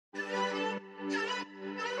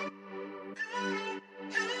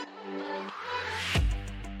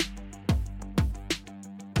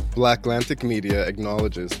BlackLantic Media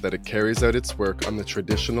acknowledges that it carries out its work on the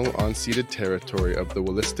traditional unceded territory of the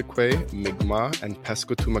Wolastoqey, Mi'kmaq, and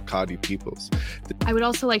Pescataway peoples. I would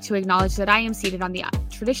also like to acknowledge that I am seated on the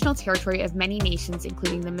traditional territory of many nations,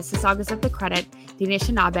 including the Mississaugas of the Credit, the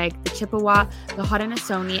Anishinaabe, the Chippewa, the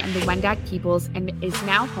Haudenosaunee, and the Wendat peoples, and is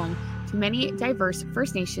now home to many diverse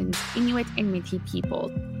First Nations, Inuit, and Métis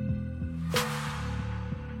people.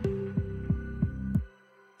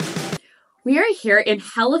 We are here in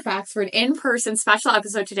Halifax for an in-person special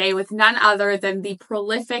episode today with none other than the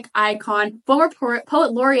prolific icon, former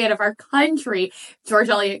poet laureate of our country, George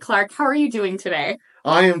Elliott Clarke. How are you doing today?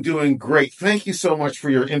 I am doing great. Thank you so much for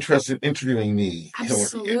your interest in interviewing me.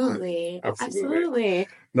 Absolutely.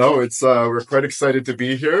 No, it's we're quite excited to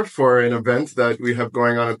be here for an event that you have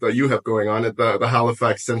going on at the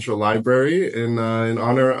Halifax Central Library in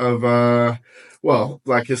honor of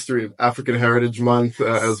Black History, African Heritage Month,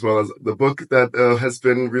 as well as the book that has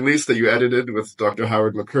been released that you edited with Dr.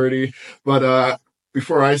 Howard McCurdy. But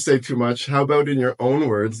before I say too much, how about in your own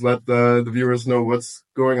words, let the viewers know what's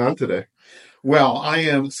going on today? Well, I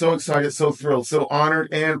am so excited, so thrilled, so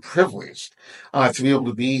honored and privileged to be able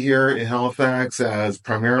to be here in Halifax as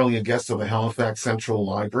primarily a guest of the Halifax Central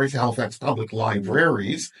Library, Halifax Public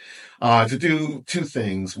Libraries, to do two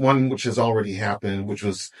things. One, which has already happened, which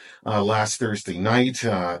was last Thursday night,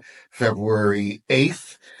 February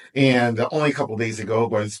 8th. And only a couple of days ago,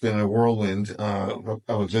 but it's been a whirlwind of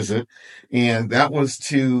a visit. And that was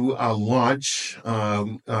to launch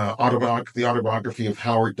the autobiography of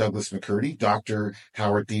Howard Douglas McCurdy, Dr.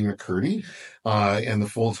 Howard D. McCurdy. And the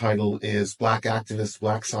full title is Black Activist,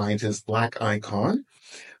 Black Scientist, Black Icon.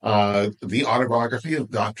 The autobiography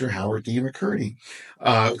of Dr. Howard D. McCurdy,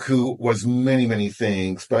 who was many, many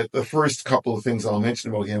things. But the first couple of things I'll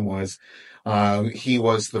mention about him was he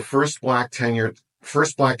was the first Black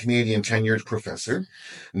Canadian tenured professor,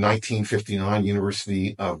 1959,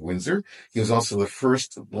 University of Windsor. He was also the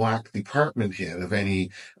first Black department head of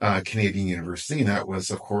any Canadian university, and that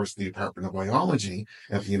was, of course, the Department of Biology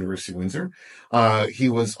at the University of Windsor. He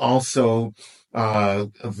was also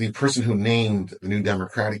the person who named the New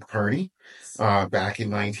Democratic Party back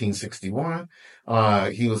in 1961.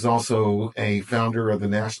 He was also a founder of the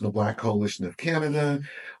National Black Coalition of Canada,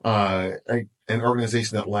 an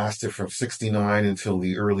organization that lasted from 1969 until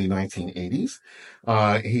the early 1980s.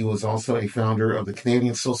 He was also a founder of the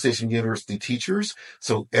Canadian Association of University Teachers.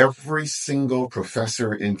 So every single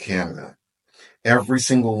professor in Canada, every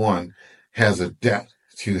single one, has a debt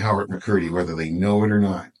to Howard McCurdy, whether they know it or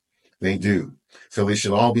not. They do. So they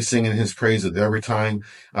should all be singing his praises every time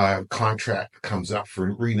a contract comes up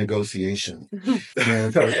for renegotiation.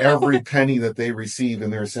 And every penny that they receive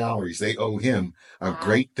in their salaries, they owe him a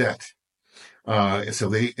great debt.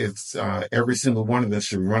 So every single one of them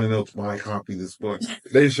should run out to buy a copy of this book.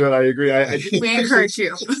 They should. I agree. We encourage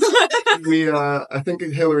you. I think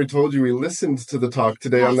Hillary told you we listened to the talk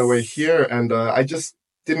today on the way here, and I just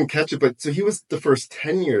didn't catch it. But so he was the first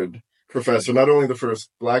tenured professor, not only the first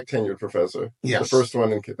Black tenured professor, yes, the first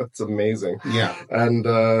one. That's amazing. Yeah. And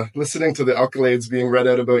listening to the accolades being read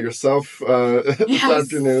out about yourself this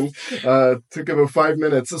afternoon took about 5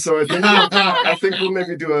 minutes. So I think we'll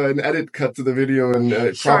maybe do an edit cut to the video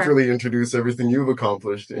and properly introduce everything you've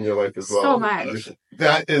accomplished in your life as well. So much.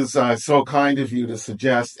 That is so kind of you to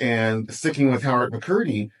suggest. And sticking with Howard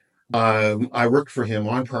McCurdy, I worked for him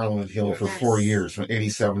on Parliament Hill for 4 years, from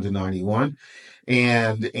 87 to 91.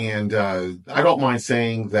 And I don't mind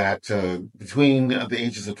saying that between the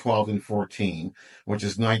ages of 12 and 14, which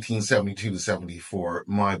is 1972 to 74,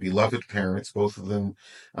 my beloved parents, both of them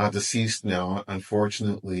deceased now,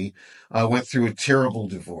 unfortunately, went through a terrible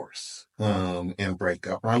divorce and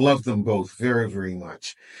breakup. I love them both very, very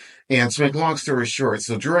much. And to make a long story short,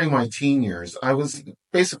 so during my teen years, I was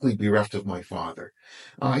basically bereft of my father.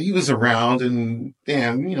 He was around and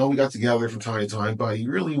we got together from time to time, but he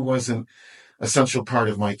really wasn't essential part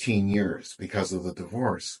of my teen years because of the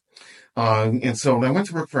divorce. And so when I went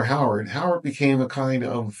to work for Howard became a kind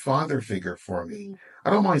of father figure for me.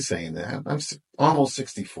 I don't mind saying that. I'm almost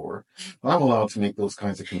 64. I'm allowed to make those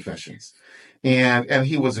kinds of confessions. And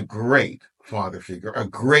he was a great father figure, a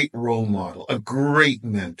great role model, a great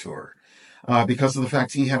mentor, because of the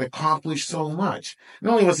fact he had accomplished so much.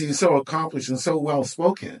 Not only was he so accomplished and so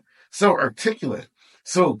well-spoken, so articulate,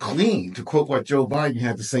 so clean, to quote what Joe Biden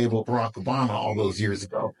had to say about Barack Obama all those years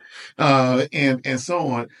ago, and so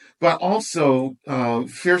on, but also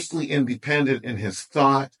fiercely independent in his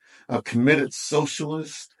thought, a committed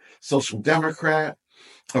socialist, social democrat,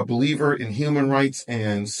 a believer in human rights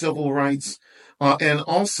and civil rights, and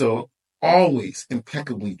also always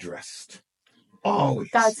impeccably dressed. Always.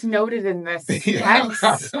 That's noted in this. Yeah.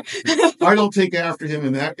 Yes. I don't take after him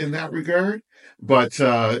in that regard, but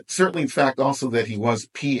certainly the fact also that he was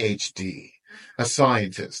PhD, a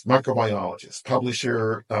scientist, microbiologist,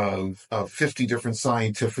 publisher of 50 different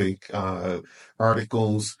scientific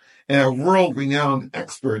articles, and a world-renowned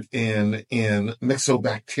expert in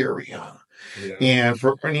myxobacteria. Yeah. And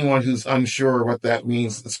for anyone who's unsure what that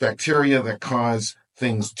means, it's bacteria that cause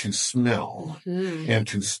things to smell and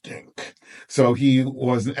to stink. So he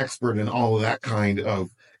was an expert in all of that kind of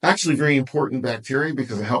actually very important bacteria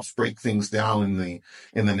because it helps break things down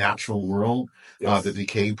in the natural world, Yes. the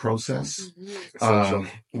decay process, Essential.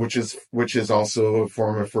 which is also a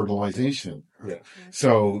form of fertilization. Yeah.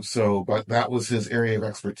 But that was his area of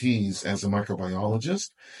expertise as a microbiologist.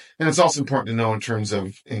 And it's also important to know in terms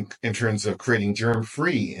of creating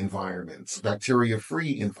germ-free environments,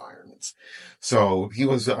 bacteria-free environments. So he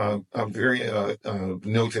was a very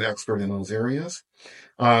noted expert in those areas.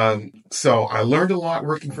 So I learned a lot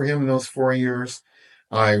working for him in those 4 years.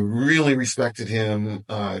 I really respected him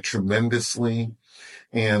tremendously.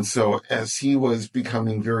 And so as he was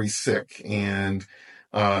becoming very sick and,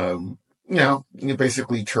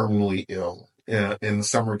 basically terminally ill in the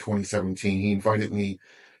summer of 2017, he invited me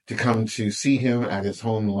to come to see him at his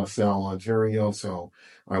home in LaSalle, Ontario. So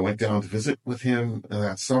I went down to visit with him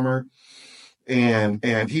that summer.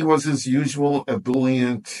 And he was his usual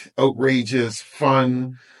ebullient, outrageous,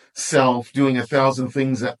 fun self, doing 1,000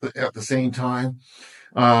 things at the same time.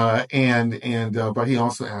 But he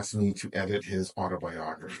also asked me to edit his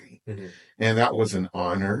autobiography. Mm-hmm. And that was an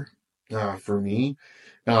honor, for me.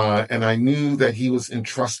 And I knew that he was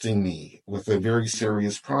entrusting me with a very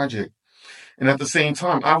serious project. And at the same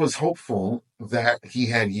time, I was hopeful that he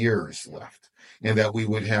had years left and that we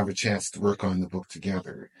would have a chance to work on the book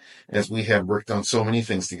together, as we had worked on so many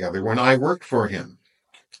things together when I worked for him,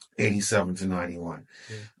 87 to 91.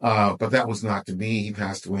 But that was not to be. He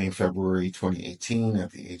passed away in February 2018 at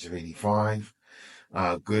the age of 85.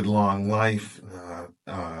 Good long life,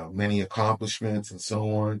 many accomplishments and so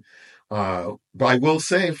on. But I will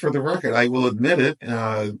say, for the record, I will admit it,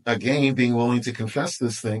 again, being willing to confess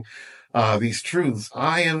this thing, these truths,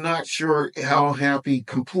 I am not sure how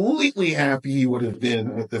completely happy he would have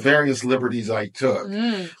been with the various liberties I took,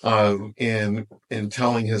 in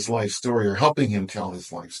telling his life story or helping him tell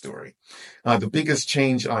his life story. The biggest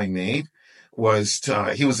change I made was,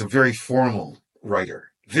 he was a very formal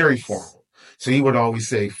writer, very formal. So he would always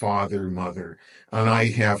say father, mother, and I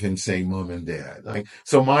have him say mom and dad.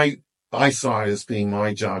 I saw it as being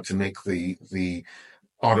my job to make the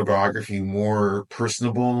autobiography more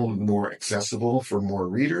personable, more accessible for more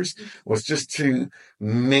readers, was just to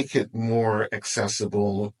make it more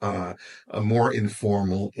accessible, more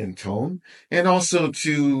informal in tone, and also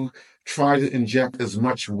to try to inject as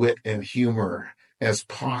much wit and humor as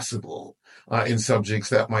possible in subjects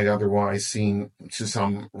that might otherwise seem to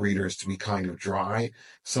some readers to be kind of dry.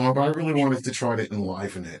 So I really wanted to try to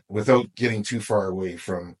enliven it without getting too far away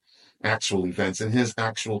from actual events and his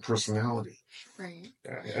actual personality. Right.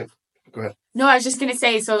 Yeah. Go ahead. No, I was just going to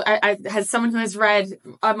say, so I as someone who has read,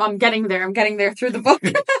 I'm getting there through the book.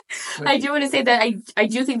 I do want to say that I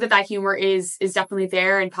do think that humor is definitely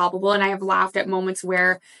there and palpable. And I have laughed at moments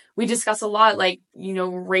where we discuss a lot, like,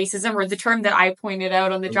 racism, or the term that I pointed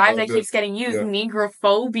out on the drive that keeps getting used,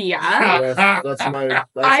 negrophobia. That's my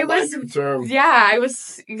term. Yeah,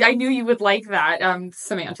 I knew you would like that.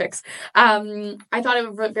 Semantics. I thought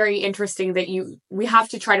it was very interesting that we have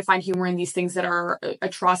to try to find humor in these things that are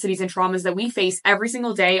atrocities and traumas that we face every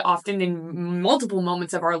single day, often in multiple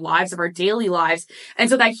moments of our lives, of our daily lives. And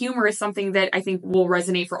so that humor is something that I think will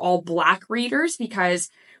resonate for all Black readers, because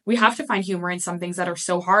we have to find humor in some things that are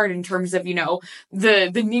so hard, in terms of, the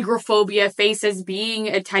negrophobia face as being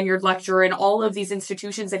a tenured lecturer and all of these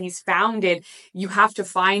institutions that he's founded. You have to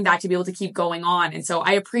find that to be able to keep going on. And so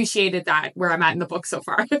I appreciated that, where I'm at in the book so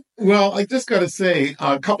far. Well, I just got to say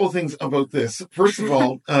a couple of things about this. First of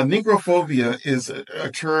all, negrophobia is a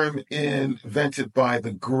term invented by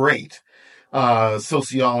the great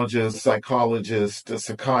sociologist, psychologist,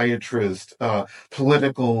 psychiatrist,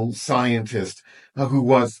 political scientist, who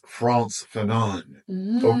was Frantz Fanon.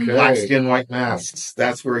 Okay. Black skin, white masks.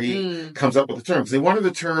 That's where he comes up with the terms. They wanted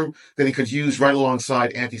a term that he could use right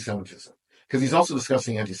alongside anti-Semitism, because he's also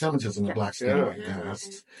discussing anti-Semitism in black skin, white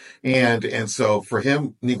masks. And so for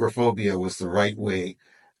him, negrophobia was the right way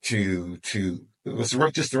it was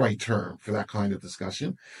just the right term for that kind of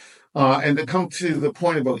discussion. And to come to the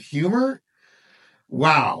point about humor,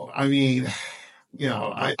 wow. I mean,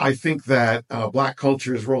 I think that Black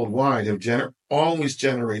cultures worldwide have always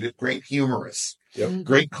generated great humorists,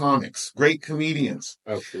 great comics, great comedians,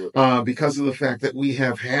 Absolutely. because of the fact that we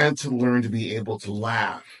have had to learn to be able to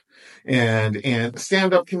laugh, and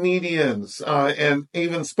stand-up comedians, and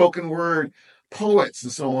even spoken word poets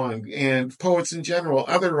and so on, and poets in general,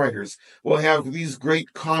 other writers will have these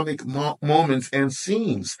great comic moments and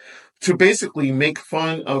scenes to basically make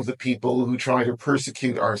fun of the people who try to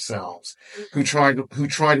persecute ourselves, who try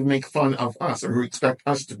to make fun of us, or who expect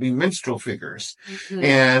us to be minstrel figures.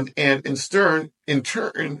 And in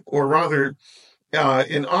turn, or rather,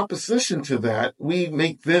 in opposition to that, we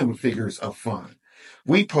make them figures of fun.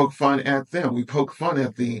 We poke fun at them. We poke fun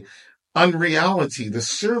at the unreality, the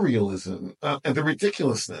surrealism, and the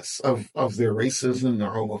ridiculousness of their racism, their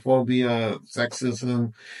homophobia,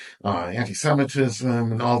 sexism,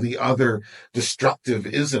 anti-Semitism, and all the other destructive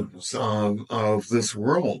isms of this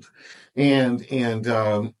world. And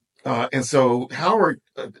so Howard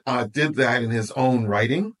did that in his own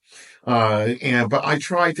writing. But I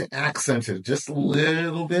tried to accent it just a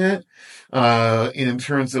little bit in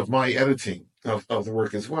terms of my editing of the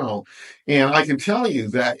work as well. And I can tell you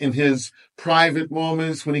that in his private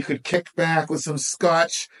moments when he could kick back with some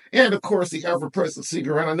scotch, and of course the ever-present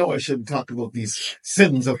cigarette. I know I shouldn't talk about these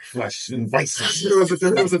sins of flesh and vices.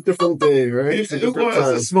 It was a different day, right? It was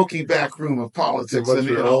a smoky back room of politics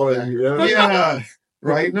and all that. Yeah,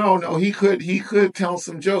 right. No, he could tell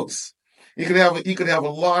some jokes. He could have a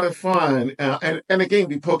lot of fun, and again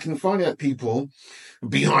be poking fun at people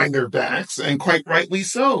behind their backs, and quite rightly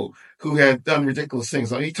so, who had done ridiculous things.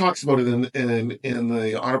 He talks about it in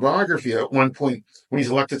the autobiography. At one point, when he's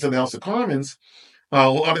elected to the House of Commons, a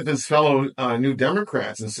lot of his fellow New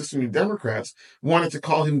Democrats and Sister New Democrats wanted to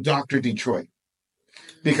call him Dr. Detroit,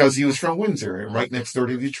 because he was from Windsor, right next door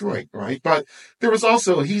to Detroit, right? But there was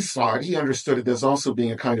also, he understood it as also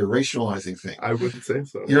being a kind of racializing thing. I wouldn't say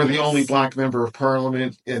so. You're the only Black member of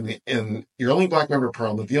Parliament, you're only Black member of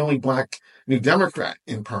Parliament, the only Black New Democrat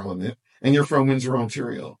in Parliament, and you're from Windsor,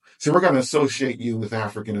 Ontario. So we're going to associate you with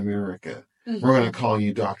African America. Mm-hmm. We're going to call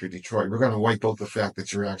you Dr. Detroit. We're going to wipe out the fact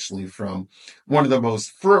that you're actually from one of the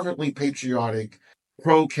most fervently patriotic,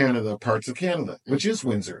 pro-Canada parts of Canada, which is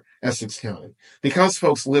Windsor, Essex County. Because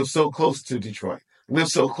folks live so close to Detroit, live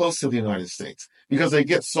so close to the United States, because they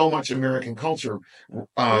get so much American culture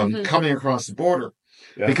coming across the border,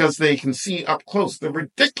 because they can see up close the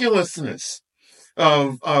ridiculousness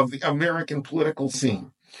of the American political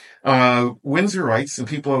scene. Windsorites and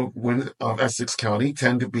people of Essex County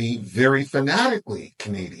tend to be very fanatically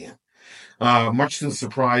Canadian, much to the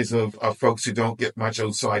surprise of folks who don't get much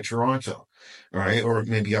outside Toronto, right, or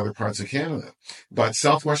maybe other parts of Canada. But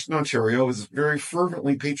Southwestern Ontario is very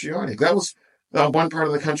fervently patriotic. That was one part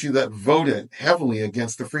of the country that voted heavily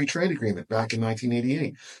against the Free Trade Agreement back in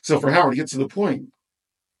 1988. So for Howard to get to the point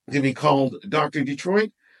to be called Dr.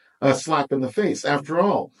 Detroit, a slap in the face. After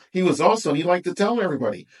all, he liked to tell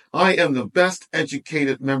everybody, I am the best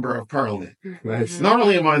educated member of Parliament. Nice. Not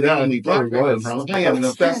only am I the only Black member of Parliament, I am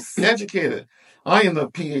the best educated. I am the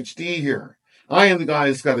PhD here. I am the guy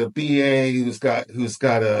who's got a BA, who's got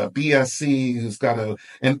a BSc, who's got an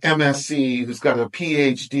MSc, who's got a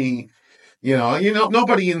PhD. You know,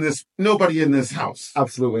 nobody in this house.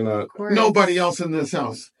 Absolutely not. Nobody else in this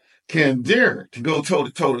house can dare to go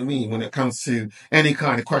toe-to-toe to me when it comes to any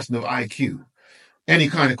kind of question of IQ, any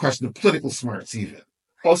kind of question of political smarts even.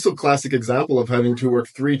 Also, classic example of having to work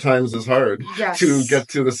 3 times as hard to get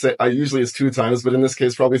to the same. Usually it's 2 times, but in this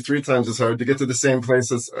case, probably 3 times as hard to get to the same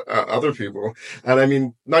place as other people. And I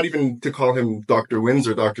mean, not even to call him Dr.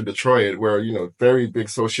 Windsor, Dr. Detroit, where, very big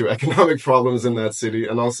socioeconomic problems in that city.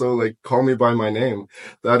 And also, call me by my name.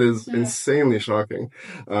 That is insanely shocking.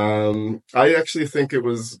 I actually think it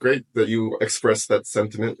was great that you expressed that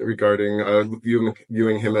sentiment regarding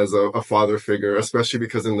viewing him as a father figure, especially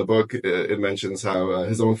because in the book, it mentions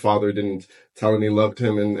how his own father didn't tell him he loved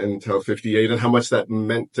him until 58, and how much that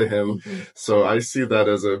meant to him. Mm-hmm. So I see that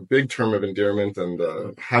as a big term of endearment, and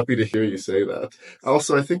happy to hear you say that.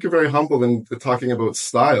 Also, I think you're very humble in talking about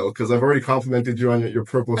style, because I've already complimented you on your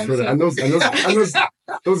purple shirt, and those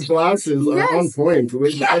glasses are on point.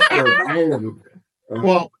 Well,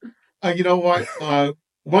 you know what?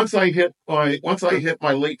 Once I hit my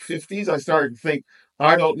late 50s, I started to think,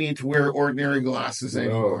 I don't need to wear ordinary glasses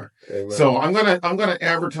anymore. No. So I'm gonna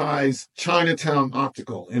advertise Chinatown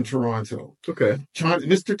Optical in Toronto. Okay.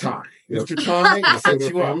 Mr. Tai. Yep. Mr. Tai will set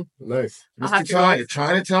you up. Nice. Mr. Tai at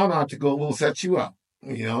Chinatown Optical will set you up.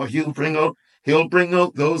 He'll bring out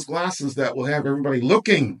those glasses that will have everybody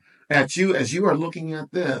looking at you as you are looking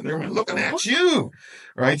at them. They're looking at you,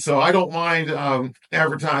 right? So I don't mind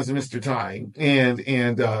advertising Mr. Ty and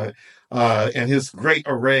his great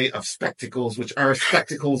array of spectacles, which are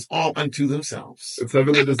spectacles all unto themselves. It's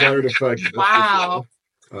having the desired effect. Wow.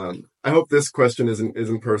 I hope this question isn't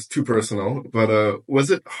too personal, but was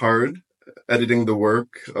it hard editing the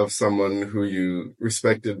work of someone who you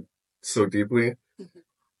respected so deeply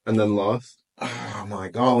and then lost? Oh my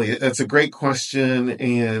golly, that's a great question,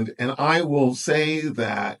 and I will say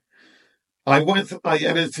that I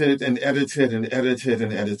edited and edited and edited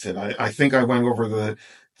and edited. I think I went over the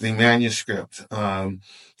manuscript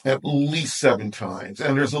at least 7 times,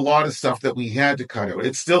 and there's a lot of stuff that we had to cut out.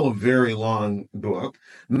 It's still a very long book,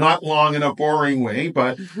 not long in a boring way,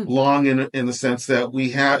 but long in the sense that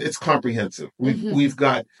it's comprehensive. We've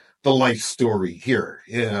got the life story here.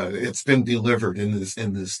 Yeah, it's been delivered in this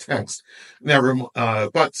text.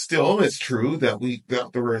 But still, it's true that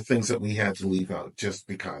there were things that we had to leave out just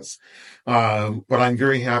because. But I'm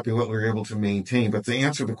very happy what we were able to maintain. But to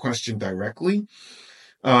answer the question directly,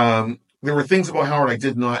 there were things about Howard I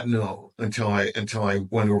did not know until I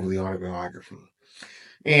went over the autobiography.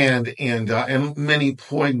 And many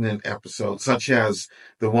poignant episodes, such as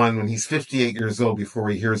the one when he's 58 years old before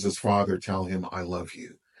he hears his father tell him, "I love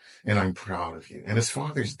you, and I'm proud of you." And his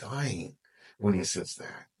father's dying when he says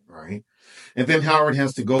that, right? And then Howard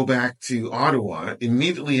has to go back to Ottawa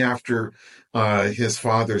immediately after his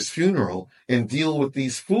father's funeral and deal with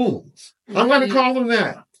these fools. I'm going to call them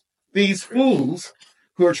that. These fools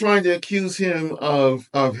who are trying to accuse him of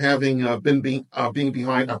having being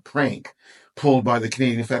behind a prank pulled by the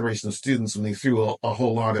Canadian Federation of Students when they threw a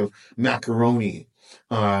whole lot of macaroni,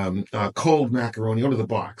 cold macaroni out of the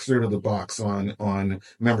box on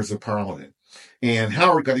members of Parliament. And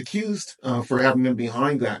Howard got accused for having been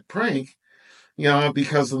behind that prank,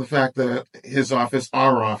 because of the fact that his office,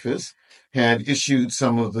 our office, had issued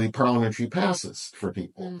some of the parliamentary passes for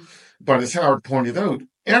people. But as Howard pointed out,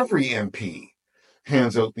 every MP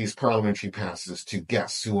hands out these parliamentary passes to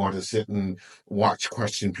guests who want to sit and watch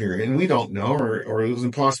question period. And we don't know, or it was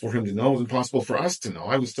impossible for him to know. It was impossible for us to know.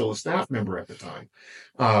 I was still a staff member at the time,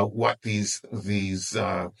 what these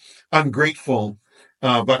ungrateful,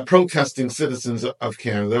 but protesting citizens of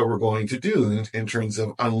Canada were going to do in terms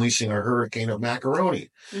of unleashing a hurricane of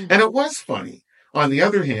macaroni. And it was funny. On the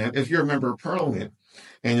other hand, if you're a member of Parliament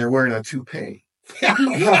and you're wearing a toupee,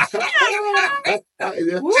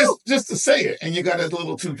 just to say it, and you got a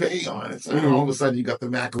little toupee on it, so all of a sudden you got the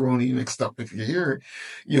macaroni mixed up. If you hear it,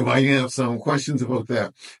 you might have some questions about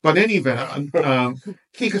that. But in any event, a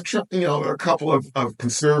couple of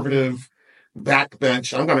conservative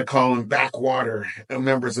backbench, I'm going to call them backwater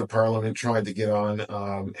members of Parliament, tried to get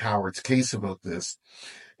on Howard's case about this.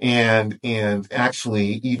 And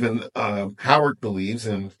actually, even Howard believes,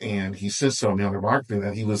 and he says so in the autobiography,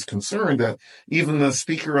 that he was concerned that even the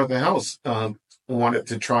Speaker of the House wanted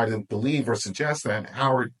to try to believe or suggest that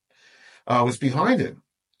Howard was behind it.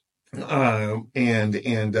 And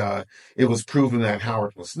it was proven that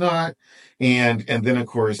Howard was not. And then, of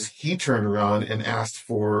course, he turned around and asked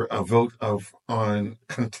for a vote on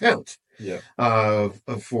contempt. For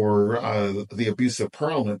the abuse of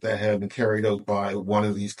Parliament that had been carried out by one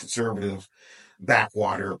of these conservative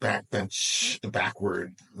backbench,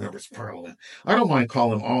 backward members of Parliament. I don't mind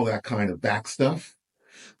calling all that kind of back stuff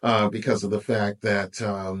because of the fact that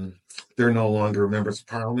they're no longer members of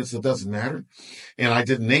Parliament, so it doesn't matter. And I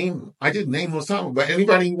didn't name those times, but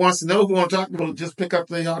anybody who wants to know who I'm talking about, just pick up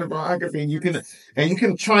the autobiography and you can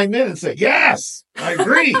chime in and say, yes, I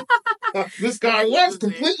agree. This guy was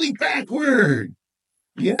completely backward.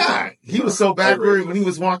 Yeah, he was so backward when he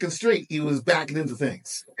was walking straight, he was backing into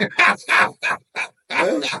things.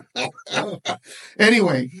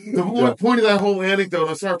 Anyway, the point of that whole anecdote,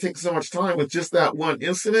 I'm sorry taking so much time with just that one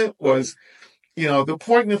incident, was, the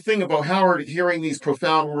poignant thing about Howard hearing these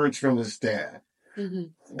profound words from his dad,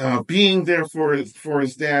 being there for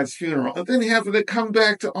his dad's funeral, and then having to come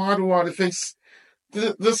back to Ottawa to face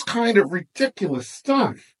this kind of ridiculous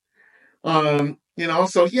stuff.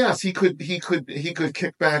 So yes, he could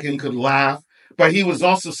kick back and he could laugh, but he was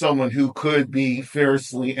also someone who could be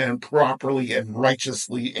fiercely and properly and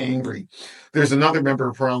righteously angry. There's another member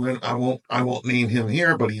of Parliament, I won't name him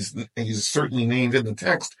here, but he's certainly named in the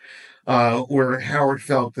text, where Howard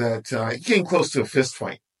felt that he came close to a fist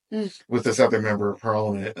fight with this other member of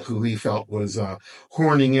Parliament who he felt was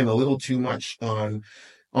horning in a little too much on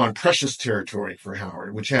precious territory for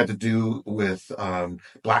Howard, which had to do with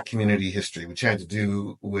Black community history, which had to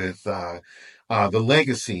do with the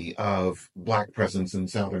legacy of Black presence in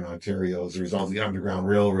Southern Ontario as a result of the Underground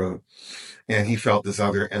Railroad. And he felt this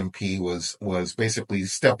other MP was basically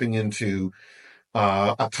stepping into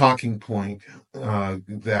a talking point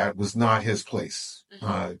that was not his place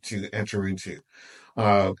to enter into.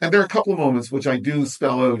 And there are a couple of moments which I do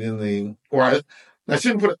spell out I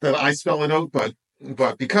shouldn't put it that I spell it out, but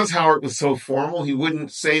because Howard was so formal, he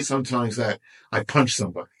wouldn't say sometimes that I punched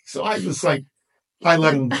somebody. So I was like, I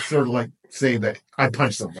let him sort of like say that I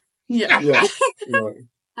punched somebody. Yeah. Yeah.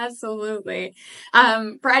 Absolutely.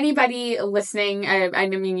 For anybody listening, I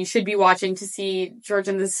mean, you should be watching to see George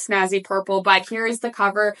in this snazzy purple, but here is the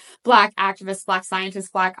cover: Black activist, Black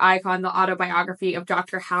scientist, Black icon, the autobiography of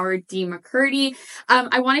Dr. Howard D. McCurdy.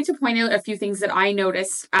 I wanted to point out a few things that I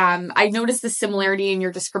noticed. I noticed the similarity in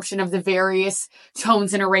your description of the various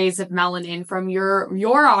tones and arrays of melanin from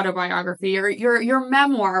your autobiography, or your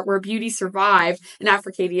memoir, Where Beauty Survived, an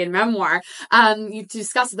Africadian memoir. You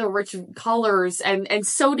discussed the rich colors, and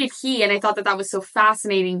so did he. And I thought that was so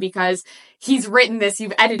fascinating because he's written this,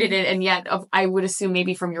 you've edited it, and yet I would assume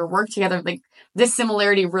maybe from your work together, like this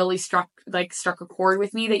similarity really struck a chord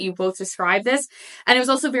with me that you both described this. And I was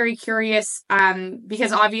also very curious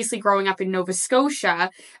because obviously growing up in Nova Scotia,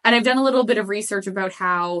 and I've done a little bit of research about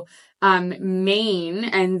how Maine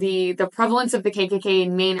and the prevalence of the KKK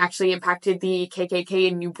in Maine actually impacted the KKK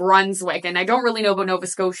in New Brunswick. And I don't really know about Nova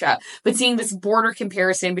Scotia, but seeing this border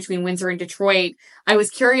comparison between Windsor and Detroit, I was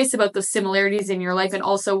curious about those similarities in your life and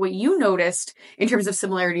also what you noticed in terms of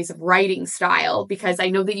similarities of writing style, because I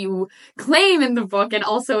know that you claim in the book and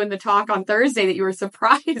also in the talk on Thursday that you were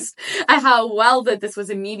surprised at how well that this was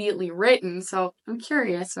immediately written. So I'm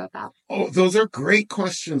curious about that. Oh, those are great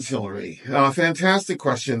questions, Hillary. Fantastic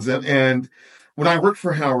questions. And when I worked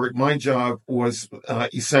for Howard, my job was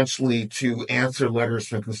essentially to answer letters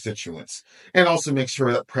from constituents and also make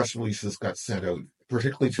sure that press releases got sent out,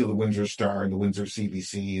 particularly to the Windsor Star and the Windsor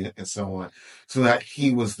CBC and so on, so that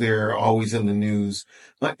he was there always in the news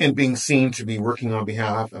and being seen to be working on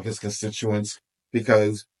behalf of his constituents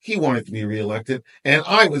because he wanted to be reelected. And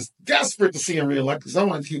I was desperate to see him reelected because I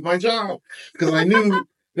wanted to keep my job because I knew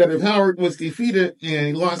that if Howard was defeated and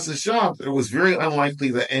he lost his job, it was very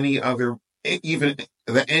unlikely that any other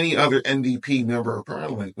NDP member of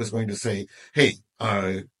parliament was going to say, hey,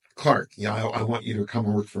 Clarke, I want you to come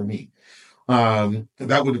and work for me.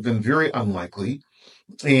 That would have been very unlikely.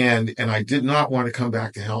 And I did not want to come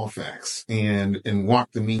back to Halifax and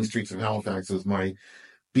walk the mean streets of Halifax with my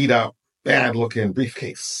beat up, bad looking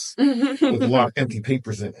briefcase with a lot of empty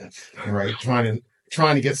papers in it, right? Trying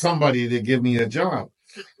to get somebody to give me a job.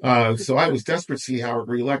 So I was desperate to see Howard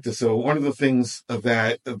reelected. So one of the things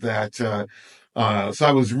so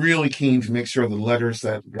I was really keen to make sure the letters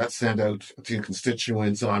that got sent out to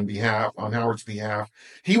constituents on Howard's behalf,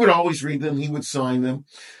 he would always read them. He would sign them.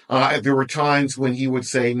 There were times when he would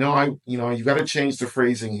say, no, you got to change the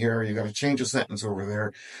phrasing here. You got to change a sentence over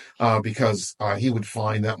there, because he would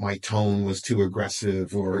find that my tone was too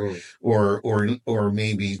aggressive or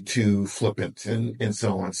maybe too flippant and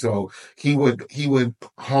so on. So he would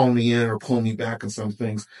haul me in or pull me back on some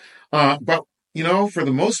things. But for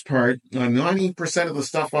the most part, 90% of the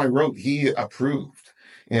stuff I wrote, he approved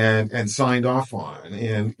and signed off on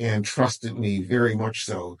and trusted me very much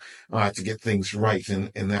so to get things right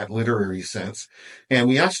in that literary sense. And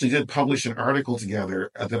we actually did publish an article together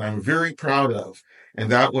that I'm very proud of. And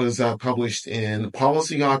that was published in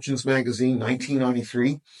Policy Options magazine,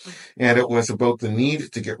 1993. And it was about the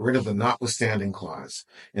need to get rid of the notwithstanding clause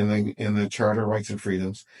in the Charter of Rights and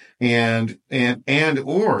Freedoms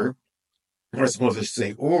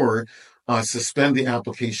or suspend the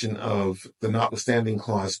application of the notwithstanding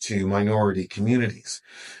clause to minority communities.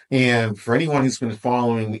 And for anyone who's been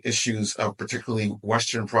following the issues of particularly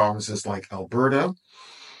Western provinces like Alberta,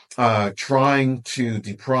 trying to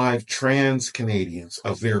deprive trans Canadians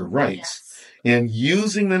of their rights, and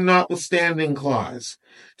using the notwithstanding clause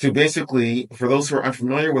to basically, for those who are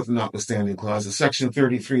unfamiliar with the notwithstanding clause, is Section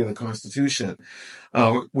 33 of the Constitution,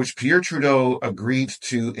 which Pierre Trudeau agreed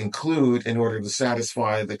to include in order to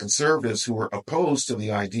satisfy the Conservatives who were opposed to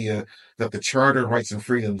the idea that the Charter of Rights and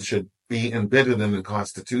Freedoms should be embedded in the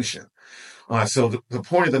Constitution. So the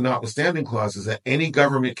point of the notwithstanding clause is that any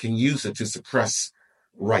government can use it to suppress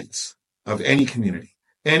rights of any community,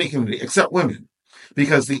 except women.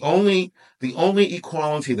 Because the only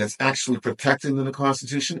equality that's actually protected in the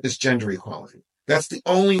Constitution is gender equality. That's the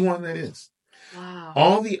only one that is. Wow.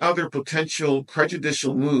 All the other potential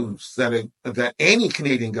prejudicial moves that any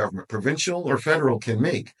Canadian government, provincial or federal, can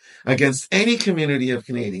make against any community of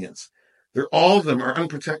Canadians, all of them are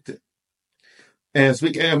unprotected. And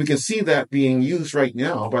we can see that being used right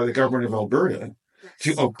now by the government of Alberta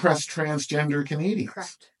to oppress transgender Canadians.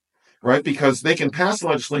 Correct. Right? Because they can pass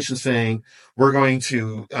legislation saying we're going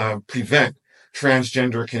to prevent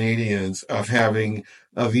transgender Canadians of having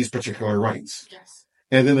these particular rights. Yes.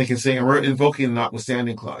 And then they can say, and we're invoking the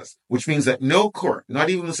notwithstanding clause, which means that no court, not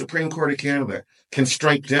even the Supreme Court of Canada, can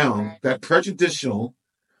strike down that prejudicial,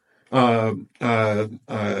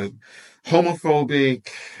 homophobic,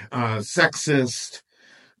 sexist,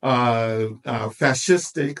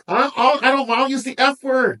 fascistic. I'll use the F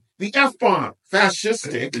word, the F bomb,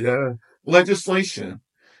 fascistic legislation.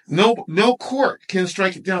 No court can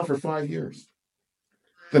strike it down for 5 years.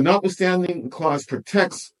 The notwithstanding clause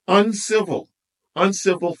protects uncivil,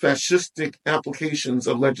 fascistic applications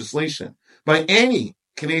of legislation by any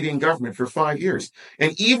Canadian government for 5 years.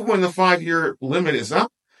 And even when the 5-year limit is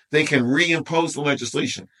up, they can reimpose the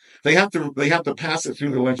legislation. They have to pass it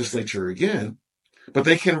through the legislature again, but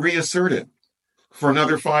they can reassert it for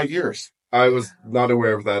another 5 years. I was not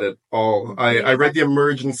aware of that at all. I read the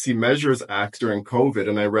Emergency Measures Act during COVID,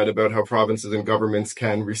 and I read about how provinces and governments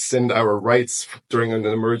can rescind our rights during an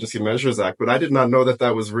Emergency Measures Act, but I did not know that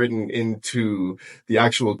that was written into the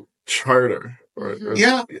actual charter.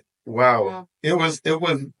 Yeah. Wow. It was. No,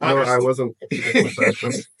 I wasn't.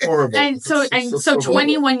 That's horrible. And so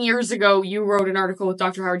 21 years ago, you wrote an article with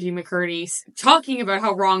Dr. Howard D. McCurdy talking about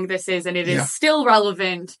how wrong this is, and it is still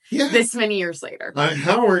relevant this many years later.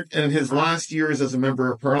 Howard, in his last years as a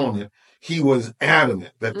member of Parliament, he was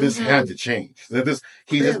adamant that this had to change. That this,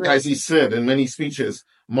 as he said in many speeches,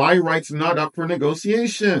 my right's not up for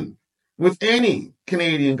negotiation with any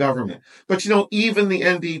Canadian government. But even the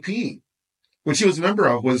NDP, which he was a member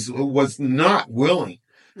of, was not willing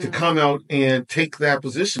to come out and take that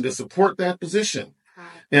position, to support that position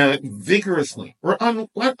vigorously. We're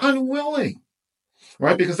unwilling,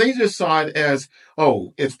 right? Because they just saw it as,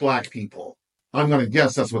 oh, it's black people. I'm going to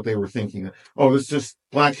guess that's what they were thinking. Oh, it's just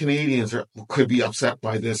black Canadians could be upset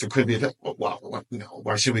by this, or could be, well,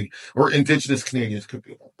 why should we? Or Indigenous Canadians could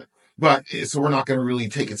be. But so we're not going to really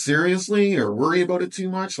take it seriously or worry about it too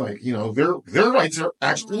much. Like, their rights are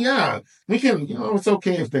actually, we can, it's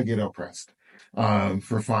okay if they get oppressed,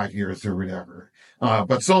 for 5 years or whatever.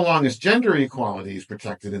 But so long as gender equality is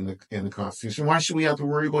protected in the Constitution, why should we have to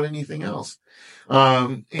worry about anything else?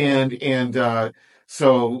 So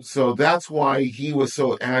that's why he was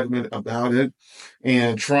so adamant about it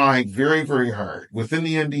and tried very, very hard within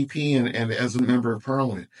the NDP and as a member of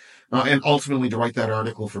Parliament. And ultimately to write that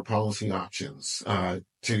article for Policy Options, and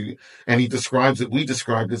we described it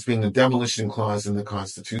as being a demolition clause in the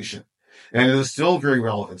Constitution. And it is still very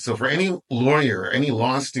relevant. So for any lawyer, any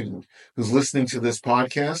law student who's listening to this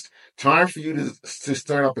podcast, time for you to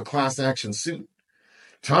start up a class action suit.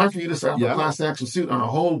 Time for you to start up a class action suit on a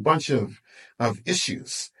whole bunch of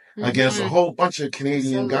issues against a whole bunch of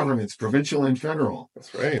Canadian governments, provincial and federal.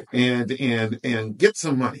 That's right. And get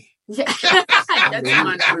some money. Yeah.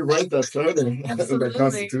 We write that starting in the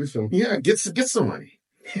Constitution. Yeah, get some money.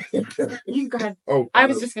 You go ahead. Oh, I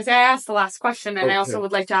was just going to say, I asked the last question, and I also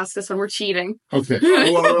would like to ask this when we're cheating. Okay.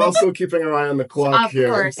 Well, we're also keeping our eye on the clock of here.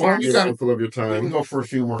 Course, well, yes. you full of your We time. can go for a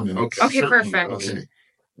few more minutes. Okay, Certainly. perfect. Okay.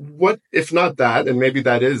 What, if not that, and maybe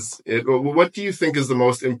that is it, what do you think is the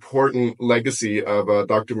most important legacy of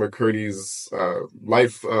Dr. McCurdy's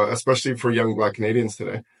life, especially for young Black Canadians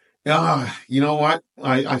today? You know what?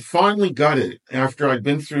 I finally got it after I'd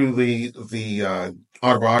been through the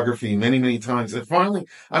autobiography many, many times. And finally,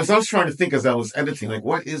 I was trying to think as I was editing, like,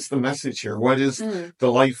 what is the message here? What is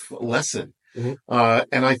the life lesson? And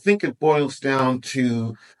I think it boils down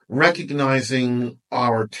to recognizing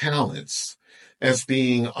our talents as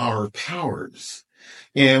being our powers.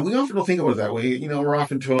 And we often don't think about it that way. We're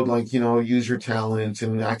often told, like, use your talents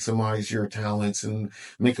and maximize your talents and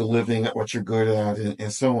make a living at what you're good at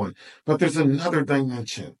and so on. But there's another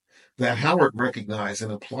dimension that Howard recognized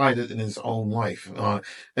and applied it in his own life,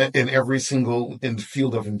 in every single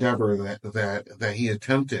field of endeavor that he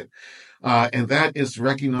attempted. And that is to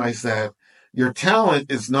recognize that your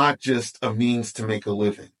talent is not just a means to make a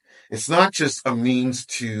living. It's not just a means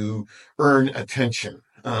to earn attention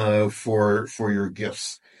for your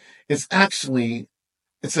gifts. It's actually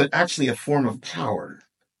a form of power.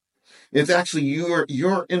 It's actually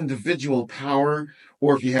your individual power,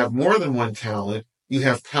 or if you have more than one talent, you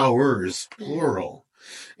have powers, plural.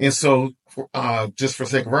 And so, just for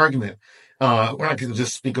sake of argument, when I can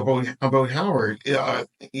just speak about Howard,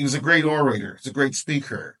 he was a great orator. He's a great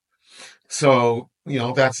speaker. So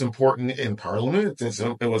that's important in Parliament.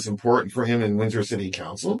 It was important for him in Windsor City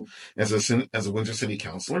Council as a Windsor City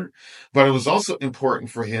councillor, but it was also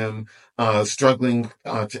important for him struggling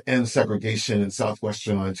to end segregation in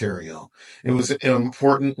southwestern Ontario. It was an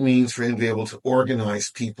important means for him to be able to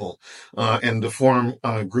organize people and to form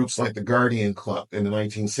groups like the Guardian Club in the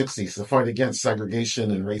 1960s to fight against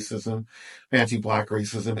segregation and racism, anti-Black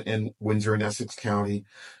racism in Windsor and Essex County.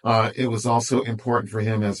 It was also important for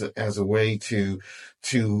him as a way to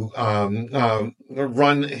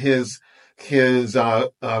run his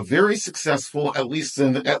very successful, at least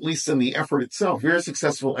in the effort itself, very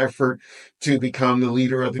successful effort to become the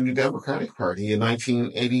leader of the New Democratic Party in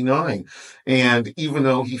 1989. And even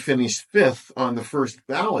though he finished 5th on the first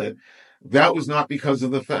ballot, that was not because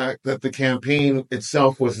of the fact that the campaign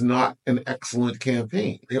itself was not an excellent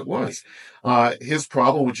campaign. It was. His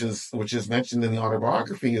problem, which is mentioned in the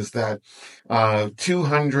autobiography, is that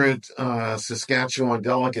 200 Saskatchewan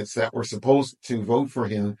delegates that were supposed to vote for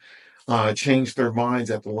him changed their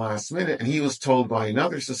minds at the last minute, and he was told by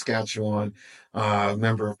another Saskatchewan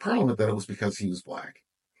member of Parliament that it was because he was Black.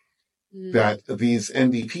 That these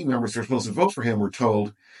NDP members who are supposed to vote for him were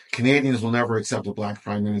told Canadians will never accept a Black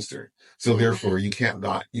prime minister, so therefore you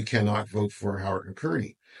cannot vote for Howard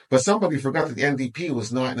McCurdy. But somebody forgot that the NDP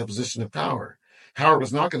was not in a position of power. Howard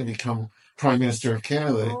was not going to become Prime Minister of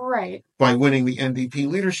Canada by winning the NDP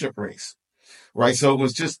leadership race, right? So it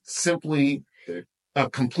was just simply a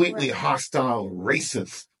completely hostile,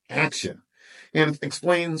 racist action, and it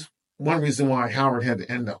explains one reason why Howard had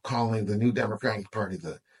to end up calling the New Democratic Party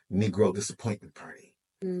the Negro Disappointment Party.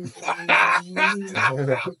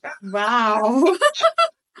 Wow.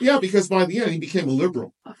 Yeah, because by the end he became a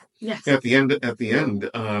liberal. Yes. At the end,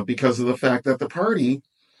 because of the fact that the party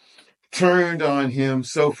turned on him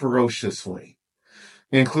so ferociously,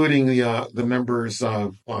 including the members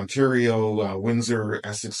of Ontario, Windsor,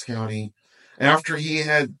 Essex County, after he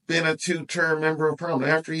had been a 2-term member of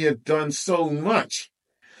Parliament, after he had done so much.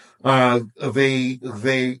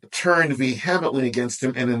 They turned vehemently against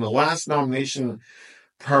him, and in the last nomination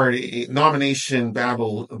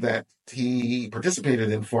battle that he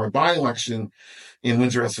participated in for a by-election in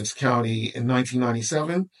Windsor, Essex County in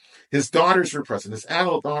 1997, his daughters were present, his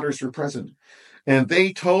adult daughters were present, and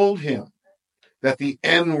they told him that the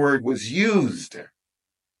N-word was used.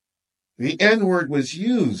 The N-word was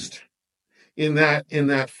used in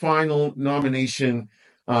that final nomination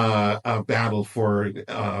battle for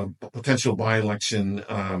potential by-election,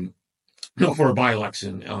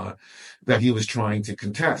 that he was trying to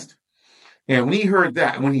contest. And when he heard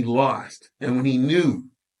that, when he lost, and when he knew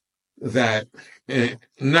that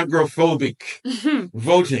negrophobic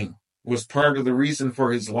voting was part of the reason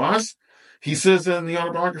for his loss, he says in the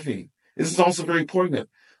autobiography, this is also very poignant.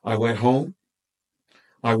 I went home.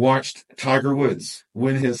 I watched Tiger Woods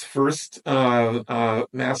win his first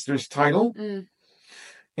Masters title.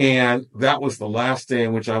 And that was the last day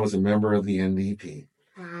in which I was a member of the NDP.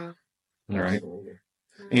 Wow. All right.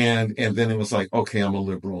 And then it was like, okay, I'm a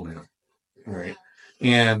liberal now. All right.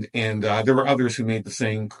 And there were others who made the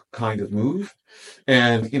same kind of move.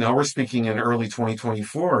 And, we're speaking in early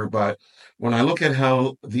 2024, but when I look at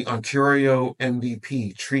how the Ontario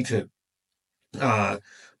NDP treated a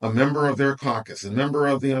member of their caucus, a member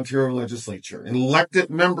of the Ontario legislature, an elected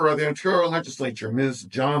member of the Ontario legislature, Ms.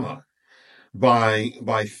 Jama, by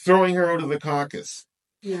throwing her out of the caucus.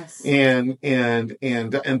 Yes. And then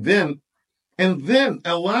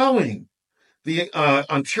allowing the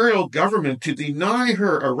Ontario government to deny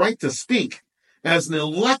her a right to speak as an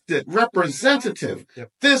elected representative.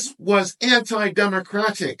 Yep. This was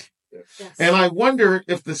anti-democratic. Yes. And I wonder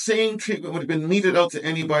if the same treatment would have been meted out to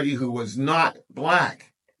anybody who was not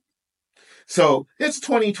Black. So it's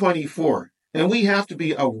 2024, and we have to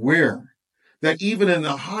be aware that even in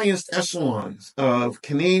the highest echelons of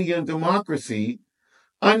Canadian democracy,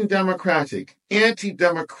 undemocratic,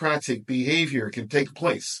 anti-democratic behavior can take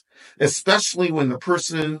place, especially when the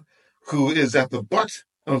person who is at the butt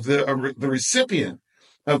of the recipient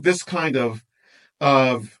of this kind of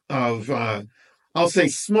I'll say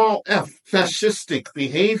small f fascistic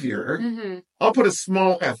behavior. I'll put a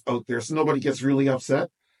small f out there so nobody gets really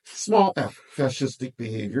upset. Small f fascistic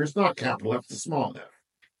behavior. It's not capital F, it's a small f.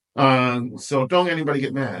 So don't anybody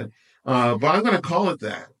get mad. But I'm going to call it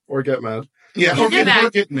that. Or get mad. Yeah, Or get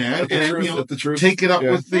mad. And the truth. take it up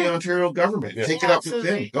with the Ontario government. Yeah. Take it up with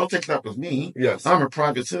them. Don't take it up with me. Yes. I'm a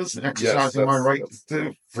private citizen exercising my right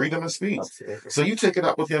to freedom of speech. Absolutely. So you take it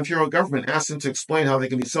up with the Ontario government, ask them to explain how they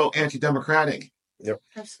can be so anti-democratic. Yep.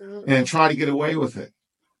 Absolutely. And try to get away with it.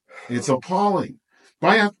 It's appalling.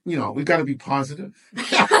 But we've got to be positive.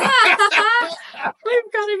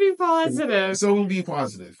 We've got to be positive. So we'll be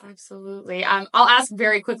positive. Absolutely. I'll ask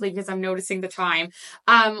very quickly because I'm noticing the time.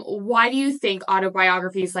 Why do you think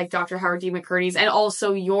autobiographies like Dr. Howard D. McCurdy's and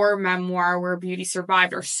also your memoir, Where Beauty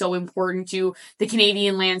Survived, are so important to the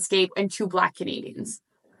Canadian landscape and to Black Canadians?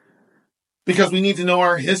 Because we need to know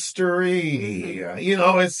our history. You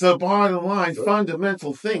know, it's a bottom line,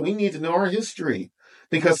 fundamental thing. We need to know our history.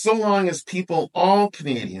 Because so long as people, all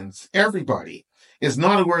Canadians, everybody, is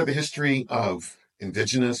not aware of the history of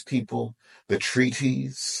Indigenous people, the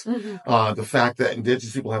treaties, the fact that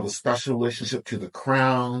Indigenous people have a special relationship to the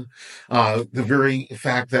Crown, the very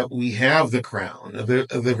fact that we have the Crown,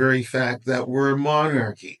 the very fact that we're a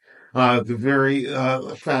monarchy, the very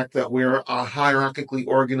fact that we're a hierarchically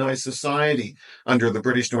organized society under the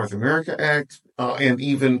British North America Act, and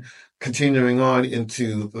even continuing on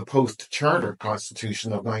into the post-charter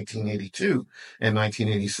constitution of 1982 and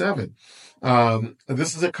 1987.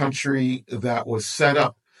 This is a country that was set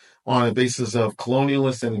up on a basis of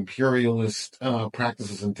colonialist and imperialist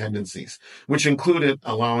practices and tendencies, which included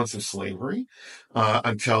allowance of slavery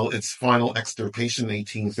until its final extirpation in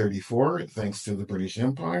 1834, thanks to the British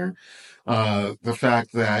Empire. The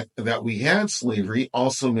fact that we had slavery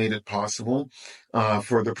also made it possible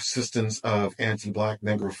for the persistence of anti-Black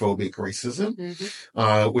negrophobic racism,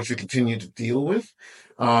 which we continue to deal with.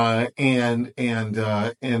 And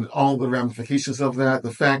all the ramifications of that,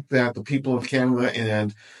 the fact that the people of Canada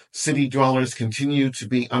and city dwellers continue to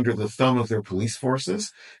be under the thumb of their police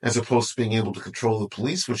forces, as opposed to being able to control the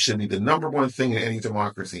police, which should be the number one thing in any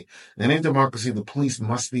democracy. In any democracy, the police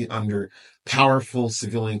must be under powerful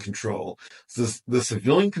civilian control. So the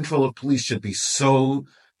civilian control of police should be so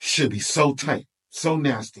tight, so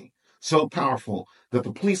nasty, so powerful that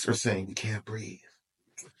the police are saying, we can't breathe.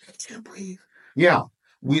 We can't breathe. Yeah.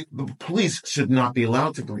 The police should not be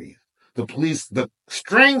allowed to breathe. The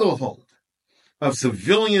stranglehold of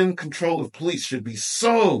civilian control of police should be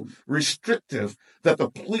so restrictive that the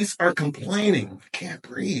police are complaining, we can't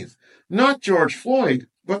breathe. Not George Floyd,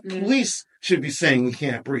 but police should be saying we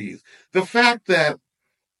can't breathe. The fact that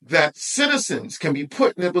citizens can be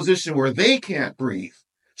put in a position where they can't breathe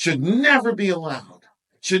should never be allowed.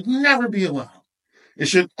 Should never be allowed. It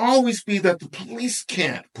should always be that the police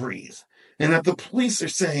can't breathe. And that the police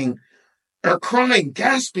are crying,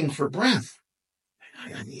 gasping for breath.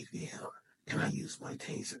 I need the help. Can I use my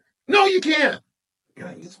taser? No, you can't.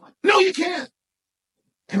 No, you can't.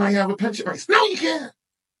 Can I have a pension raise? No, you can't.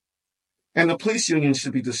 And the police union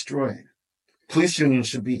should be destroyed. Police unions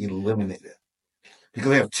should be eliminated because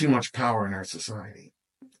they have too much power in our society.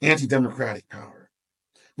 Anti-democratic power.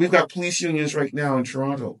 We've got police unions right now in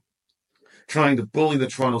Toronto trying to bully the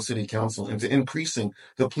Toronto City Council into increasing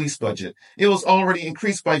the police budget. It was already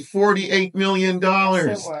increased by $48 million.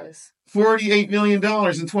 Yes, it was. $48 million in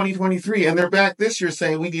 2023. And they're back this year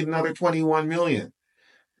saying we need another $21 million.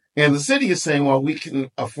 And the city is saying, well, we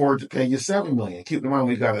can afford to pay you $7 million. Keep in mind,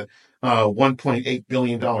 we've got a $1.8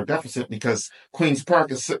 billion deficit because Queen's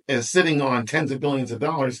Park is sitting on tens of billions of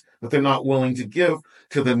dollars that they're not willing to give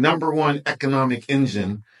to the number one economic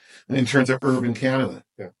engine in terms of urban Canada.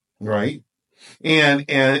 Yeah. Right?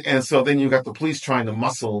 And so then you've got the police trying to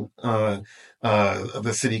muscle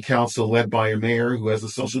the city council led by a mayor who has a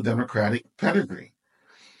social democratic pedigree,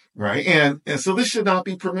 right? And so this should not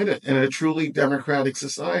be permitted in a truly democratic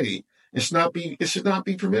society. It should not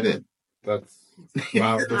be permitted. That's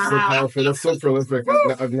wow. That's so powerful. That's so prolific.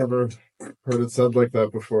 I've never heard it said like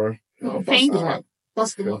that before. Oh, thank you.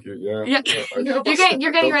 Thank you. Yeah.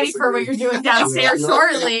 You're getting ready for what you're doing downstairs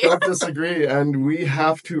shortly. Don't disagree, and we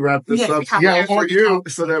have to wrap this up. For you,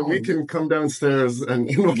 so that we can come downstairs and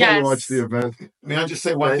watch the event. May I just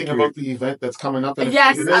say one thing about the event that's coming up?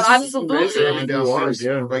 Yes, absolutely.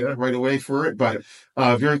 Right away for it, but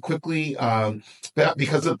very quickly,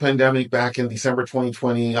 because of the pandemic back in December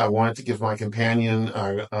 2020, I wanted to give my companion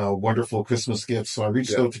a wonderful Christmas gift, so I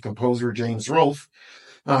reached out to composer James Rolfe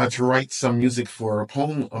to write some music for a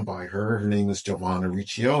poem by her. Her name is Giovanna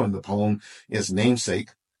Riccio, and the poem is Namesake.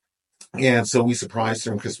 And so we surprised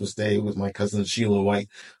her on Christmas Day with my cousin Sheila White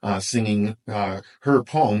singing her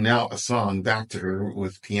poem, now a song, back to her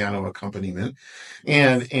with piano accompaniment.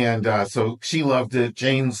 And so she loved it.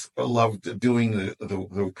 James loved doing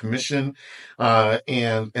the commission.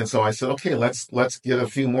 And so I said, okay, let's get a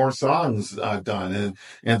few more songs done.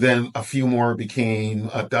 And then a few more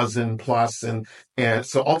became a dozen plus. And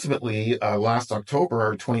so ultimately, last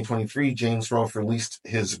October 2023, James Rolfe released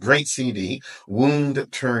his great CD,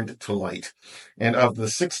 Wound Turned to Light. And of the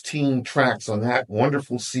 16 tracks on that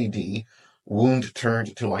wonderful CD, Wound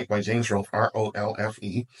Turned to Light by James Rolfe,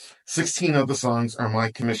 Rolfe, 16 of the songs are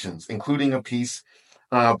my commissions, including a piece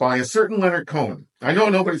by a certain Leonard Cohen. I know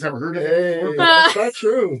nobody's ever heard of it. Hey, that's not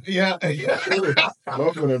true. Yeah.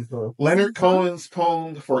 Leonard Cohen's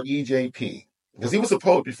poem for EJP. Because he was a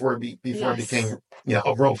poet before he became,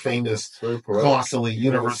 a world famous, colossally,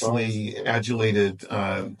 universally adulated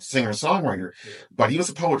singer-songwriter. But he was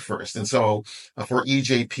a poet first. And so for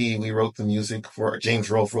EJP, we wrote the music for it. James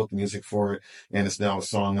Rolfe wrote the music for it, and it's now a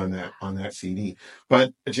song on that CD.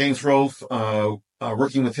 But James Rolfe,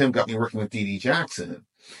 working with him got me working with Dee Dee Jackson.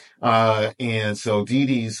 And so Dee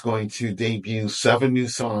Dee's going to debut 7 new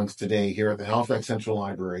songs today here at the Halifax Central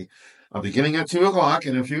Library, beginning at 2:00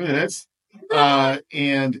 in a few minutes.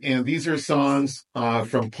 And these are songs,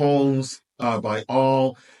 from poems, by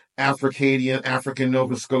all African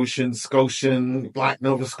Nova Scotian, Black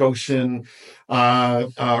Nova Scotian,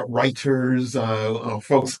 writers.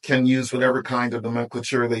 Folks can use whatever kind of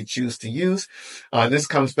nomenclature they choose to use. This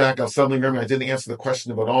comes back, I'll suddenly remember I didn't answer the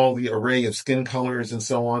question about all the array of skin colors and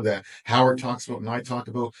so on that Howard talks about and I talk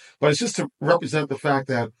about, but it's just to represent the fact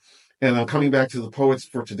that, and I'm coming back to the poets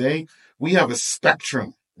for today, we have a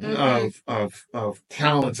spectrum of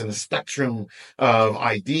talents and a spectrum of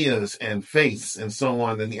ideas and faiths and so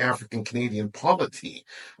on in the African Canadian polity.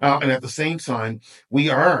 And at the same time, we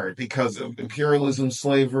are, because of imperialism,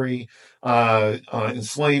 slavery,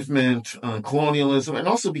 enslavement, colonialism, and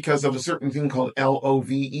also because of a certain thing called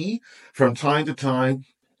LOVE, from time to time,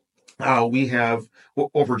 we have,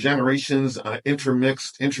 over generations,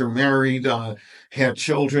 intermixed, intermarried, had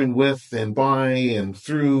children with and by and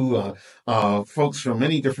through folks from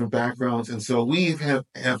many different backgrounds. And so we have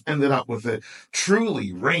ended up with a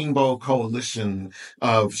truly rainbow coalition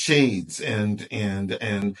of shades and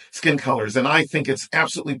skin colors. And I think it's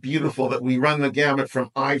absolutely beautiful that we run the gamut from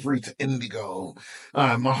ivory to indigo,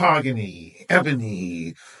 mahogany,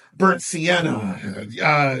 ebony, burnt sienna,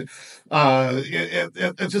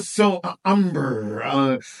 it's just so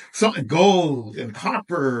umber, so gold and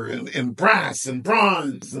copper and brass and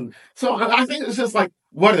bronze. And so I think it's just like,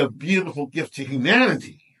 what a beautiful gift to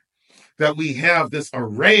humanity that we have this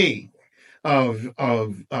array of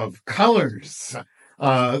colors,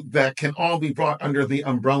 that can all be brought under the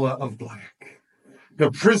umbrella of Black,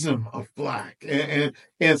 the prism of Black.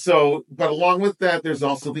 And so, but along with that, there's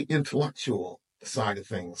also the intellectual side of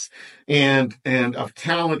things, and of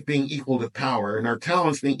talent being equal to power, and our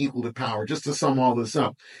talents being equal to power, just to sum all this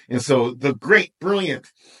up. And so the great,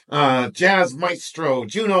 brilliant, jazz maestro,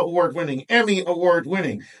 Juno Award-winning, Emmy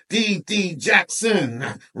Award-winning, D.D. Jackson,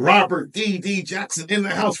 Robert D.D. Jackson in the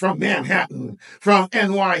house from Manhattan, from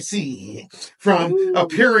NYC, from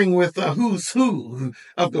appearing with the who's who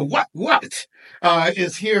of the what,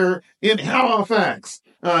 is here in Halifax,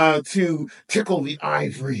 to tickle the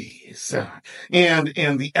ivories, and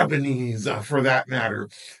the ebonies, for that matter,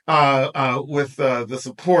 with the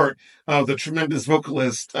support of the tremendous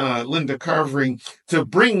vocalist Linda Carvery, to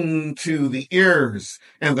bring to the ears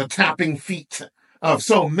and the tapping feet of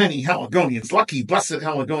so many Haligonians, lucky, blessed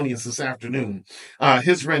Haligonians this afternoon,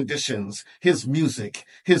 his renditions, his music,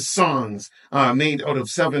 his songs, made out of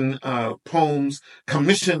 7 poems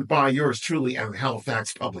commissioned by yours truly and the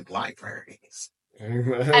Halifax Public Libraries.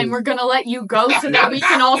 And we're going to let you go so that we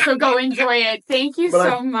can also go enjoy it. Thank you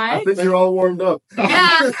so much. I think you're all warmed up.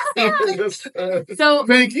 Yeah. So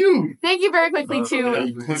thank you. Thank you very quickly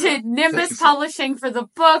to Nimbus Publishing for the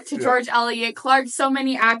book, to George Elliott Clarke. So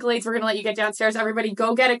many accolades. We're going to let you get downstairs. Everybody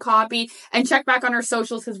go get a copy and check back on our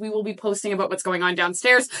socials because we will be posting about what's going on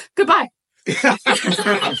downstairs. Goodbye.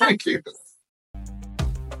 Thank you.